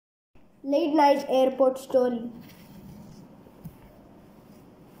Late night airport story.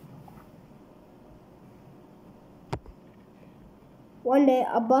 One day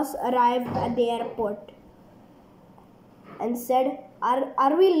a bus arrived at the airport and said,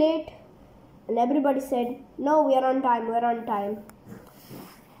 Are we late? And everybody said, No, we are on time.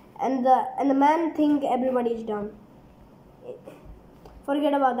 And the man think everybody is dumb.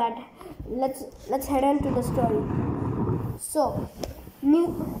 Forget about that. Let's head on to the story. So,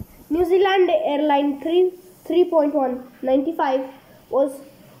 New Zealand Airline 3.195 was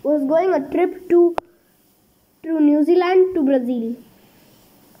going a trip to New Zealand to Brazil.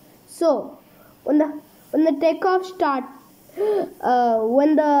 So, when the takeoff start,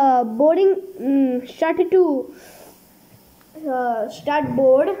 when the boarding started to start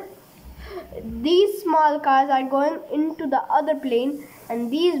board, these small cars are going into the other plane,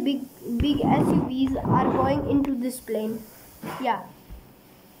 and these big SUVs are going into this plane. Yeah.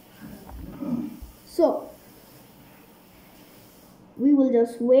 So we will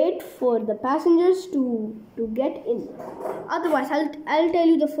just wait for the passengers to get in. Otherwise, I'll tell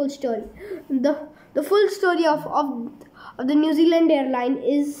you the full story. The full story of the New Zealand airline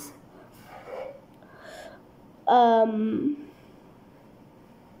is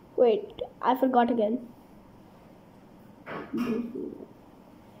wait, I forgot again.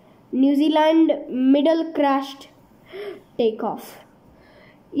 New Zealand middle crashed takeoff.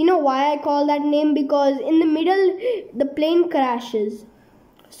 You know why I call that name? Because in the middle the plane crashes.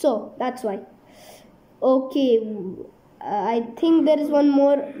 So that's why. Okay, I think there is one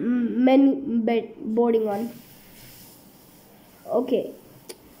more boarding on. Okay,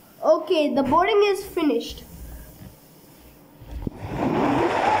 the boarding is finished.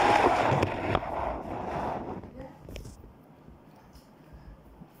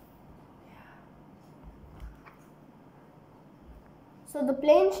 So the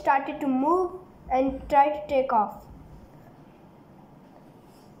plane started to move and tried to take off.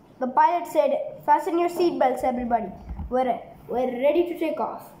 The pilot said, "Fasten your seatbelts, everybody. We're ready to take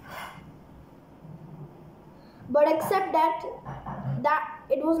off." But except that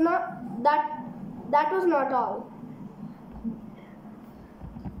it was not that was not all.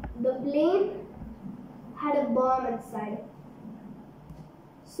 The plane had a bomb inside.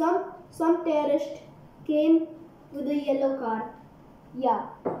 Some terrorist came with a yellow car. Yeah,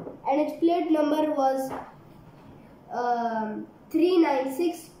 and its plate number was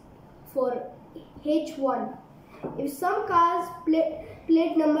 396 for H1. If some car's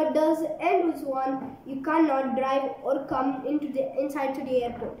plate number does end with 1, you cannot drive or come inside to the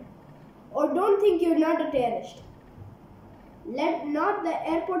airport. Or don't think you're not a terrorist. Let not the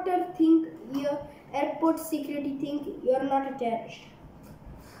airport security think you're not a terrorist.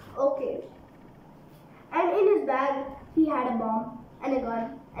 Okay. And in his bag he had a bomb and a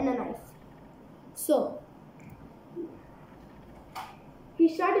gun and a knife. So he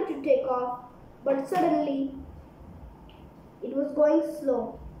started to take off, but suddenly it was going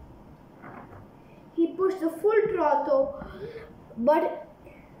slow. He pushed the full throttle, but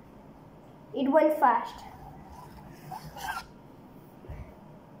it went fast.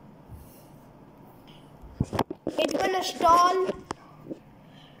 It went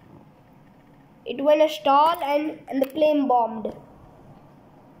a stall and the plane bombed.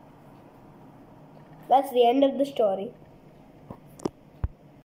 That's the end of the story.